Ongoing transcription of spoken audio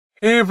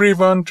Hey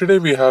everyone, today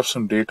we have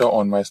some data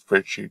on my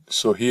spreadsheet.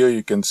 So here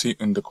you can see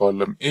in the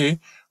column A,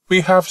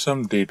 we have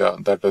some data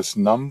that is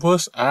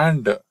numbers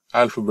and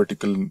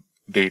alphabetical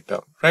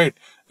data, right?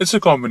 It's a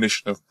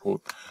combination of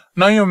both.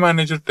 Now your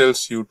manager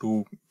tells you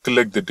to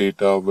collect the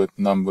data with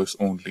numbers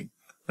only,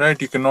 right?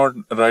 You cannot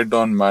write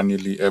down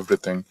manually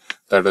everything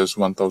that is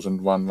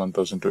 1001,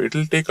 1002.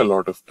 It'll take a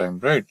lot of time,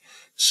 right?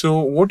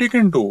 So what you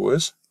can do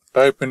is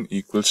type in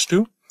equals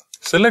to,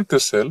 select the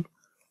cell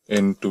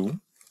into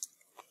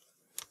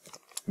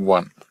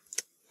 1.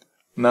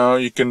 Now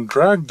you can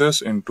drag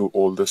this into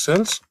all the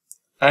cells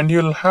and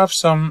you'll have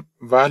some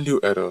value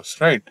errors,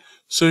 right?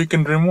 So you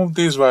can remove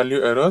these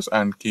value errors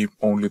and keep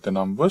only the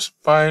numbers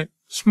by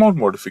small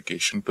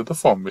modification to the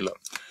formula.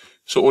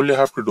 So all you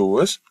have to do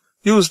is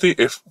use the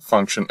if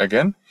function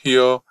again.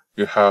 Here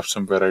you have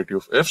some variety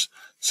of ifs.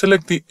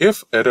 Select the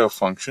if error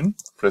function,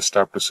 press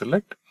tab to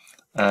select,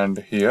 and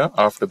here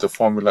after the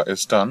formula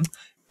is done,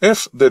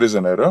 if there is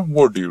an error,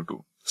 what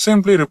do?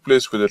 Simply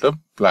replace with it a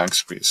blank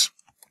space.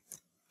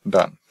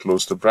 Done.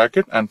 Close the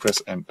bracket and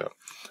press enter.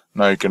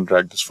 Now you can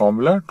drag this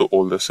formula to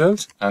all the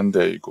cells and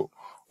there you go.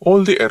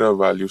 All the error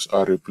values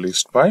are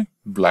replaced by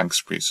blank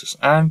spaces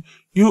and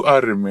you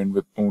are remained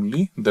with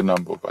only the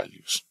number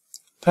values.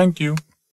 Thank you.